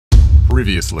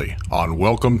Previously on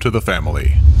Welcome to the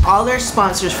Family. All their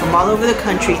sponsors from all over the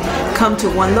country come to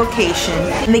one location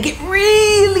and they get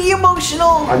really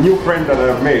emotional. A new friend that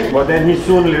I've made, but then he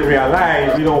soon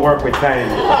realized we don't work with time.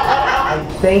 I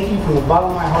thank you from the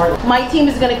bottom of my heart. My team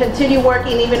is going to continue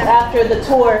working even after the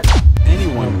tour.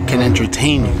 Anyone can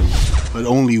entertain you, but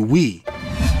only we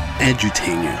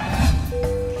edutain you.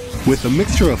 With a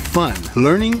mixture of fun,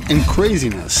 learning, and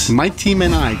craziness, my team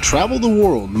and I travel the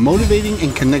world motivating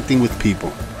and connecting with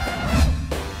people.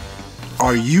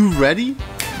 Are you ready?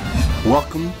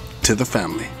 Welcome to the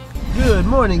family. Good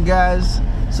morning, guys.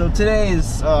 So today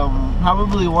is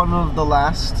probably one of the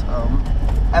last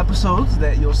episodes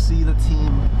that you'll see the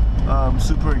team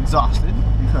super exhausted,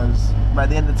 because by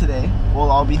the end of today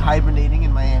we'll all be hibernating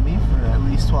in Miami for at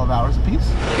least 12 hours apiece.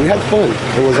 We had fun.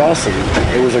 It was awesome.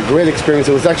 It was a great experience.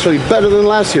 It was actually better than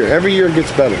last year. Every year it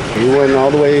gets better. We went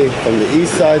all the way from the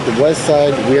east side, the west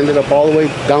side. We ended up all the way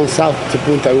down south to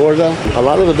Punta Gorda. A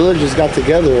lot of the villages got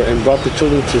together and brought the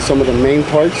children to some of the main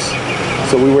parks.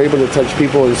 So we were able to touch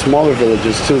people in smaller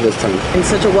villages too this time. In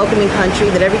such a welcoming country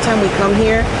that every time we come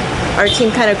here, our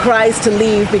team kind of cries to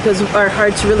leave because our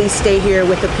hearts really stay here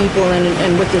with the people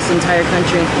and with this entire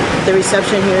country. The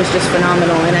reception here is just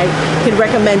phenomenal, and I can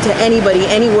recommend to anybody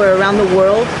anywhere around the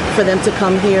world for them to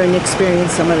come here and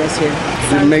experience some of this here.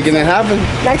 We're making it happen.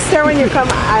 Next year when you come,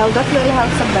 I'll definitely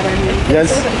have some better news.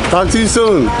 Yes. Talk to you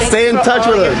soon. Stay in touch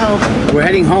with us. We're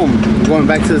heading home. We're going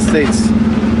back to the States.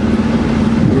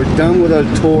 We're done with our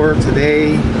tour.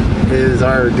 Today is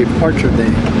our departure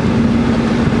day.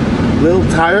 A little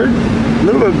tired, a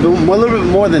little bit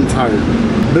more than tired.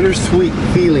 Bittersweet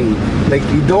feeling, like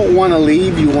you don't want to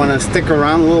leave, you want to stick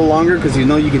around a little longer because you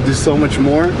know you can do so much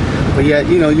more, but yet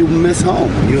you know you miss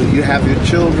home. You have your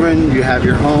children, you have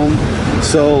your home,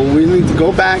 so we need to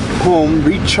go back home,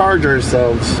 recharge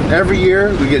ourselves. Every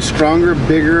year we get stronger,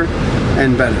 bigger,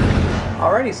 and better.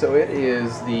 Alrighty, so it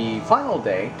is the final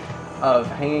day of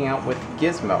hanging out with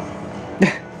Gizmo.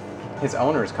 His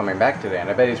owner is coming back today, and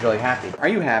I bet he's really happy. Are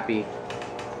you happy?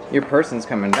 Your person's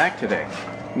coming back today.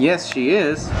 Yes, she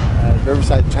is.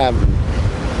 Riverside Tavern,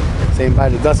 saying bye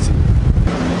to Dusty.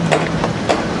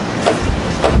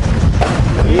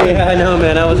 Yeah, I know,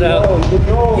 man. I was out.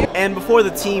 And before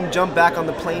the team jumped back on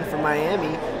the plane for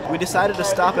Miami, we decided to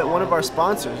stop at one of our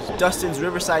sponsors, Dustin's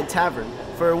Riverside Tavern,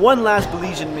 for one last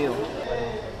Belizean meal.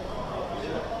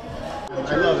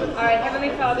 I love it. All right, Heavenly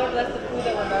Father, bless the food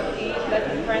that we're about to eat.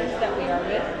 Bless the friends that we are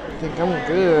with. I think I'm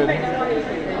good.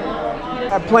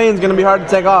 That plane's gonna be hard to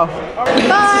take off.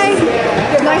 Bye.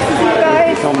 Good, nice to see you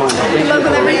guys. Come on. Good luck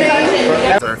with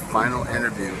everything. It's our final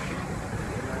interview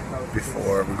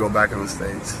before we go back on the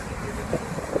States.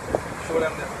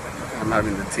 I'm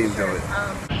having the team do it.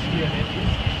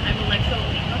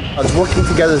 Us working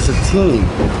together as a team,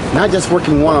 not just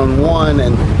working one-on-one,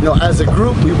 and you know, as a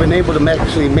group, we've been able to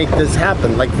actually make this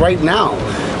happen. Like right now,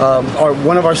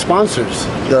 one of our sponsors,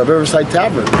 the Riverside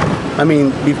Tavern. I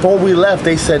mean, before we left,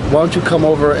 they said, "Why don't you come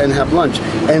over and have lunch?"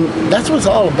 And that's what it's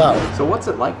all about. So what's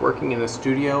it like working in the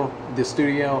studio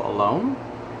alone?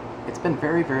 It's been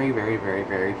very, very, very, very,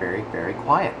 very, very, very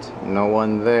quiet. No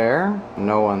one there,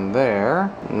 no one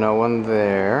there, no one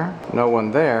there, no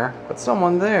one there, but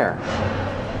someone there.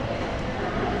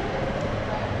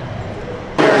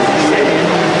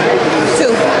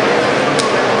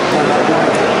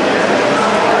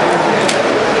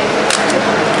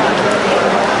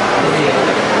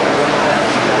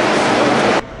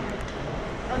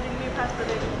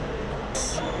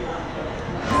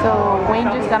 So Wayne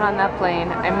just got on that plane.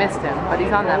 I missed him, but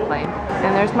he's on that plane.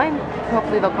 And there's mine.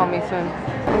 Hopefully they'll call me soon.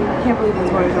 I can't believe the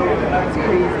tour is over. It's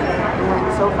crazy. It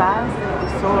went so fast. It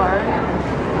was so hard.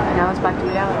 And now it's back to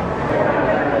reality.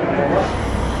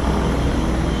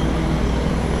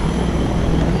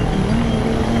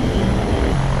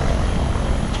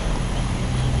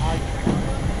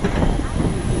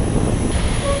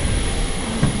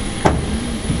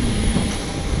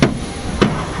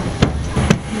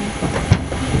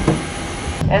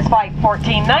 It's Flight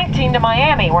 1419 to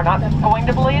Miami. We're not going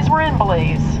to Belize, we're in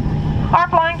Belize. Our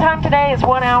flying time today is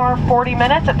 1 hour, 40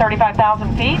 minutes at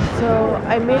 35,000 feet. So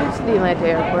I made it to the Atlanta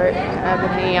airport. I've been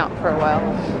hanging out for a while.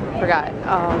 Forgot.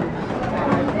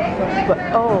 But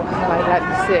oh, I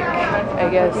got sick. I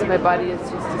guess my body has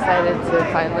just decided to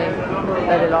finally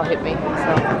let it all hit me.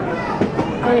 So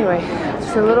anyway,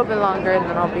 just a little bit longer and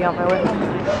then I'll be on my way.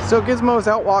 So Gizmo is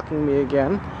out walking me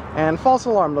again, and false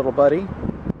alarm, little buddy.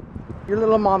 Your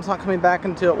little mom's not coming back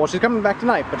until, well, she's coming back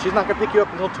tonight, but she's not going to pick you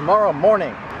up until tomorrow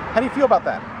morning. How do you feel about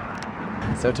that?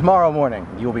 So tomorrow morning,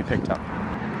 you will be picked up.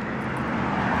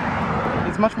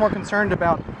 He's much more concerned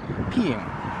about peeing.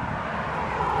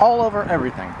 all over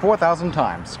everything 4,000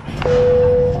 times.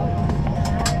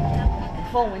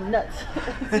 Phone went nuts.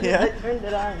 Yeah? I turned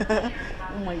it on.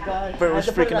 Oh my gosh. Bert was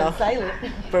I had to put it freaking on out. silent.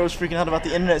 Bert was freaking out about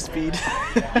the internet speed.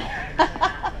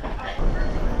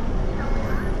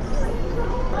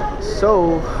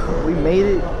 So, we made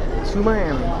it to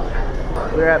Miami.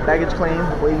 We're at baggage claim,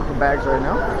 waiting for bags right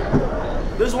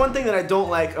now. There's one thing that I don't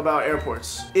like about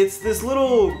airports. It's this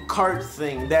little cart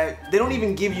thing that they don't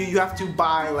even give you. You have to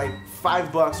buy like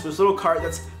 $5 for this little cart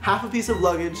that's half a piece of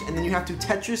luggage, and then you have to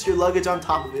Tetris your luggage on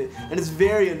top of it, and it's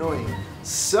very annoying.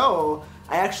 So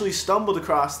I actually stumbled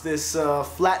across this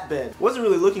flatbed. Wasn't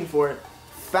really looking for it.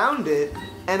 Found it,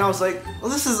 and I was like, well,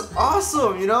 this is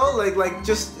awesome, you know,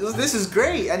 just this is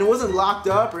great. And it wasn't locked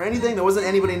up or anything. There wasn't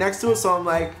anybody next to it, so I'm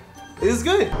like, this is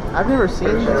good. I've never seen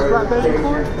this flatbed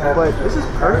before, but this is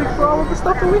perfect for all of the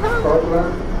stuff that we have.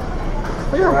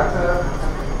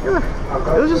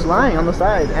 Yeah. It was just lying on the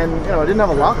side, and you know, it didn't have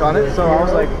a lock on it, so I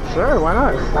was like, sure, why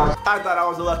not? I thought I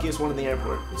was the luckiest one in the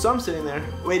airport. So I'm sitting there,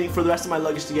 waiting for the rest of my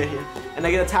luggage to get here, and I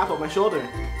get a tap on my shoulder.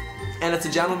 And it's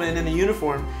a gentleman in a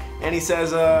uniform, and he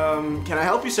says, can I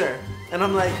help you, sir? And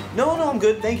I'm like, no, I'm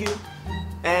good, thank you.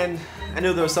 And I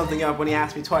knew there was something up when he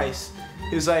asked me twice.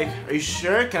 He was like, are you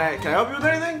sure? Can I help you with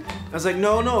anything? I was like,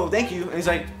 no, thank you. And he's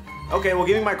like, okay, well,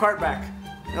 give me my cart back.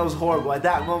 That was horrible. At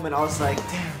that moment, I was like,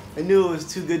 damn, I knew it was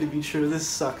too good to be true. This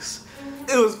sucks.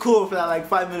 It was cool for that like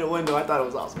 5-minute window. I thought it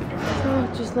was awesome. So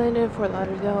just landed in Fort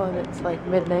Lauderdale and it's like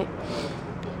midnight.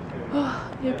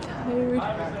 Oh, I'm tired.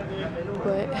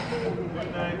 But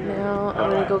now I'm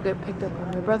gonna go get picked up by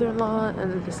my brother-in-law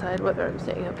and then decide whether I'm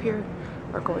staying up here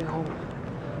or going home.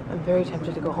 I'm very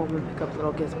tempted to go home and pick up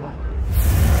little Gizmo.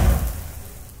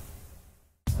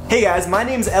 Hey guys, my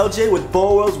name's LJ with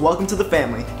BOWAworld. Welcome to the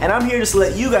family. And I'm here just to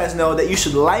let you guys know that you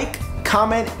should like,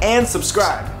 comment, and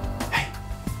subscribe. Hey.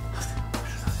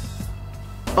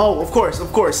 Oh, of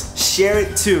course, share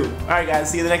it too. Alright guys,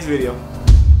 see you in the next video.